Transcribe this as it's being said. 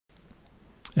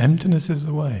Emptiness is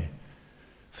the way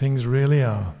things really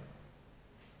are.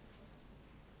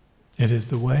 It is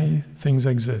the way things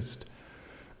exist,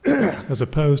 as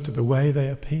opposed to the way they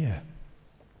appear.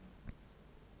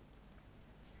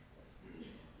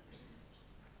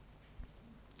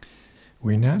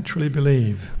 We naturally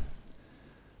believe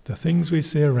the things we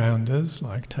see around us,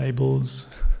 like tables,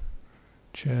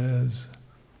 chairs,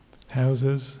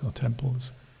 houses or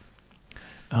temples,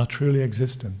 are truly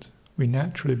existent. We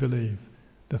naturally believe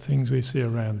the things we see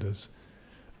around us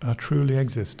are truly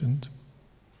existent.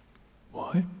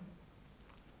 Why?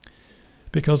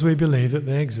 Because we believe that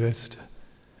they exist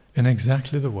in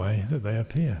exactly the way that they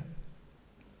appear.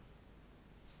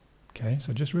 Okay,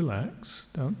 so just relax.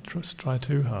 Don't try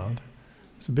too hard.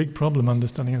 It's a big problem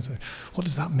understanding it. What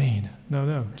does that mean?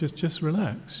 No, just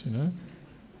relax, you know.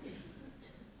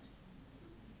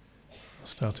 I'll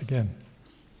start again.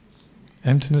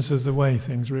 Emptiness is the way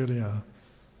things really are.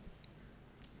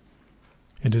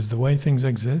 It is the way things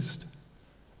exist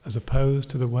as opposed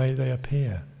to the way they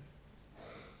appear.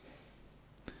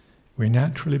 We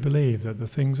naturally believe that the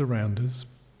things around us,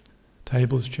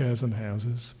 tables, chairs and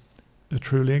houses, are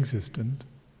truly existent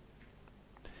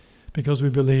because we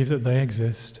believe that they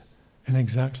exist in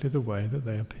exactly the way that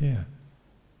they appear.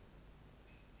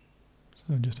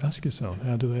 So just ask yourself,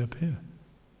 how do they appear?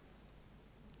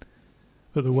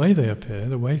 But the way they appear,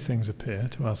 the way things appear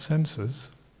to our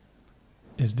senses,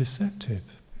 is deceptive.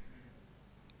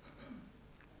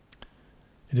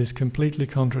 It is completely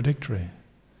contradictory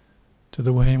to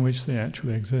the way in which they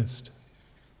actually exist.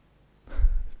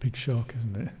 Big shock,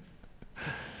 isn't it?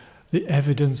 The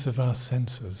evidence of our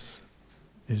senses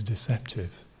is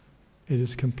deceptive. It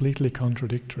is completely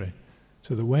contradictory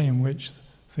to the way in which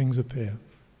things appear.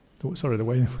 The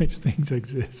way in which things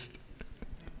exist.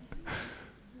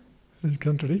 It's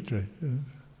contradictory.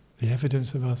 The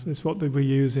evidence of us, it's what we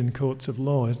use in courts of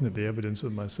law, isn't it? The evidence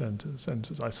of my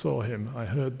senses. I saw him, I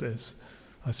heard this,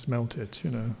 I smelt it,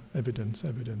 evidence.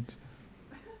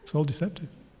 It's all deceptive.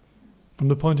 From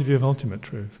the point of view of ultimate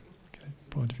truth,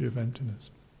 point of view of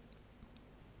emptiness.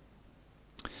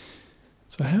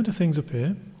 So how do things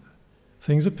appear?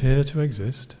 Things appear to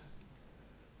exist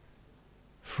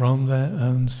from their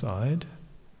own side.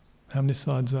 How many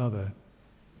sides are there?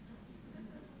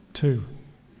 2.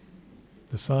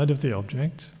 The side of the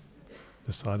object,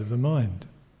 the side of the mind.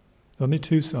 Only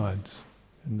 2 sides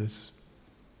in this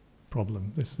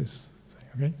problem, this thing,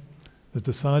 okay? There's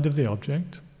the side of the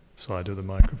object, side of the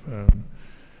microphone,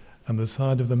 and the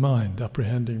side of the mind,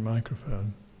 apprehending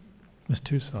microphone. There's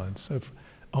 2 sides. So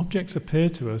objects appear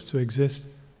to us to exist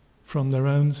from their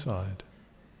own side.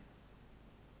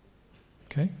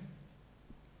 Okay?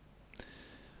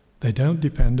 They don't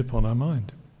depend upon our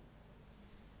mind.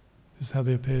 This is how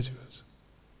they appear to us.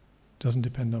 It doesn't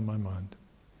depend on my mind.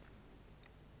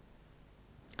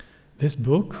 This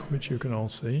book, which you can all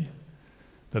see,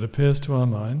 that appears to our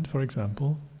mind, for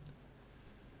example,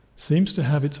 seems to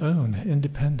have its own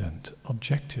independent,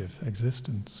 objective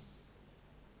existence.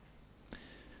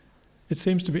 It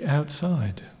seems to be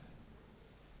outside,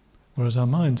 whereas our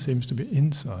mind seems to be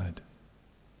inside.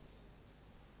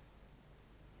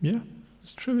 Yeah,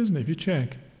 it's true, isn't it? If you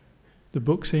check, the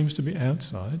book seems to be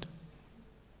outside,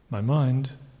 my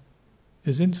mind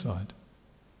is inside.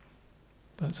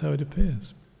 That's how it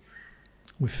appears.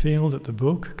 We feel that the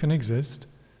book can exist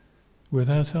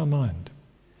without our mind.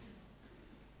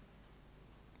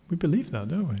 We believe that,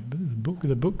 don't we?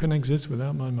 The book can exist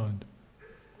without my mind.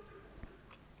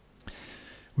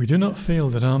 We do not feel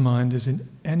that our mind is in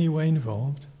any way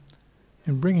involved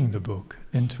in bringing the book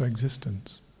into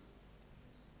existence.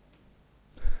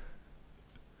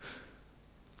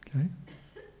 Okay?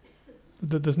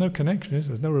 There's no connection, is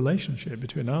there? There's no relationship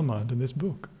between our mind and this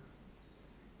book.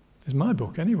 It's my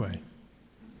book anyway.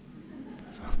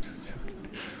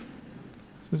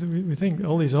 So we think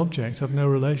all these objects have no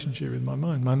relationship with my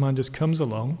mind. My mind just comes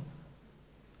along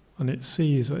and it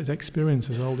sees, it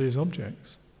experiences all these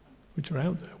objects which are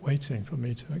out there waiting for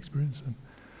me to experience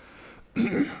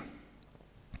them.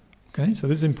 Okay, so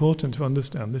this is important to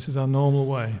understand. This is our normal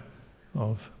way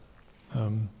of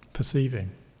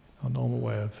perceiving, our normal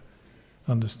way of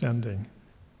understanding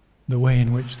the way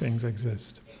in which things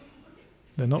exist.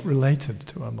 They're not related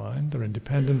to our mind, they're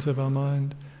independent of our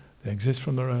mind, they exist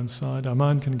from their own side. Our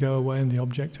mind can go away and the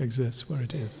object exists where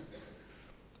it is.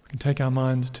 We can take our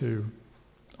mind to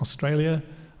Australia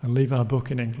and leave our book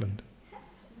in England.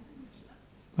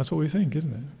 That's what we think,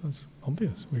 isn't it? That's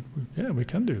obvious. We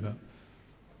can do that,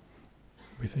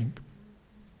 we think.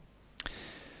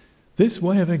 This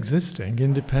way of existing,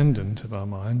 independent of our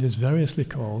mind, is variously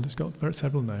called, it's got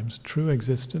several names: true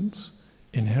existence,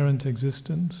 inherent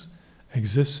existence,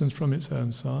 existence from its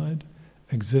own side,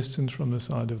 existence from the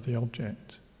side of the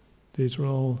object. These are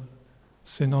all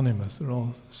synonymous, they're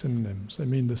all synonyms, they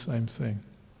mean the same thing.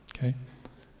 Okay?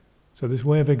 So this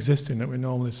way of existing that we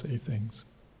normally see things,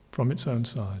 from its own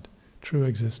side, true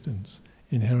existence,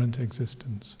 inherent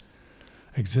existence,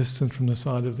 existence from the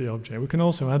side of the object. We can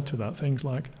also add to that things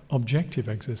like objective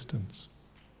existence.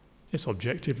 It's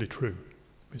objectively true,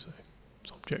 we say.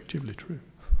 It's objectively true.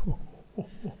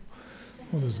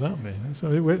 What does that mean?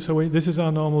 So this is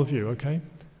our normal view, okay?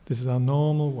 This is our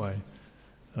normal way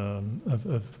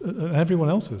of everyone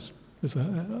else's. This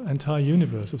entire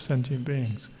universe of sentient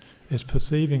beings is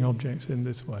perceiving objects in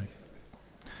this way.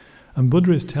 And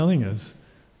Buddha is telling us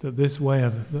that this way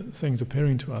of things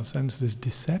appearing to our senses is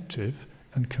deceptive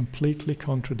and completely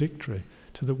contradictory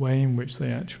to the way in which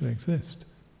they actually exist.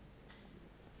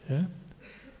 Yeah?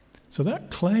 So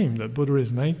that claim that Buddha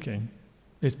is making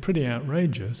is pretty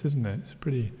outrageous, isn't it? It's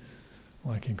pretty,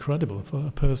 incredible for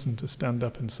a person to stand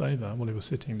up and say that. Well, he was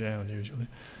sitting down usually.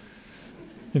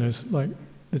 It's like,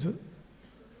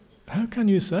 how can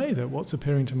you say that what's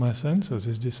appearing to my senses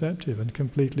is deceptive and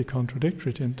completely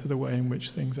contradictory to the way in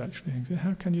which things actually exist?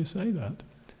 How can you say that?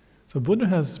 So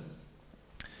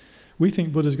we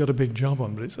think Buddha's got a big job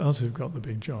on, but it's us who've got the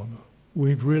big job.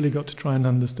 We've really got to try and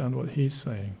understand what he's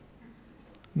saying.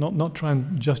 Not try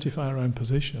and justify our own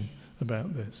position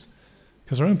about this.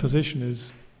 Because our own position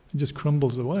it just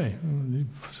crumbles away. You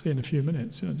see in a few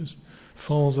minutes, it just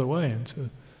falls away.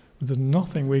 There's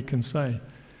nothing we can say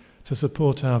to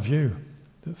support our view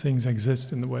that things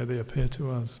exist in the way they appear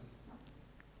to us.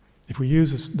 If we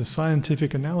use the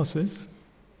scientific analysis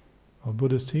of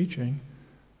Buddha's teaching,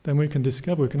 then we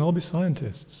can all be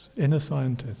scientists, inner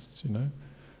scientists,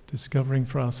 discovering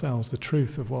for ourselves the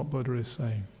truth of what Buddha is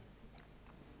saying.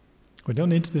 We don't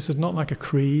need to, this is not like a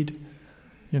creed,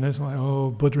 it's like,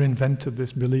 Buddha invented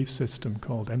this belief system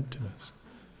called emptiness.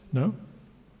 No.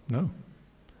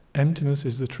 Emptiness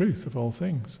is the truth of all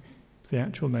things. It's the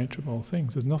actual nature of all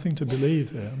things. There's nothing to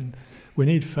believe here. We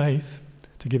need faith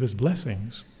to give us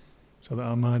blessings so that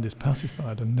our mind is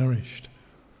pacified and nourished.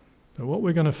 But what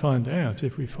we're going to find out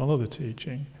if we follow the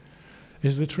teaching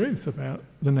is the truth about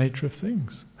the nature of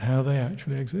things, how they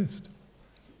actually exist.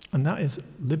 And that is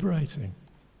liberating.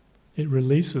 It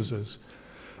releases us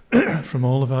from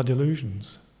all of our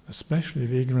delusions, especially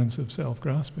the ignorance of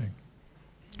self-grasping.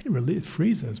 It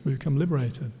frees us, we become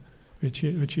liberated. We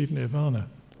achieve nirvana,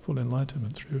 full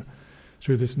enlightenment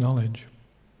through this knowledge.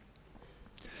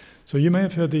 So you may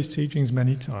have heard these teachings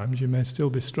many times. You may still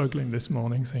be struggling this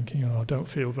morning thinking, I don't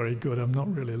feel very good, I'm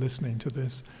not really listening to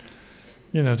this.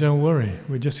 Don't worry.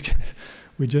 We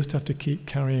just have to keep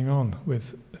carrying on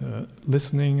with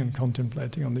listening and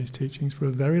contemplating on these teachings for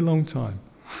a very long time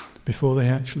before they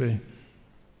actually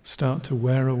start to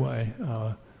wear away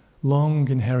our long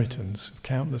inheritance of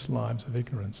countless lives of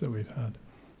ignorance that we've had.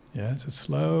 Yeah, it's a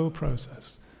slow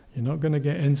process. You're not going to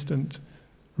get instant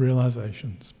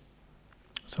realizations.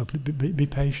 So be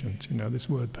patient, this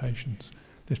word patience,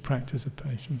 this practice of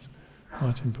patience,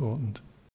 quite important.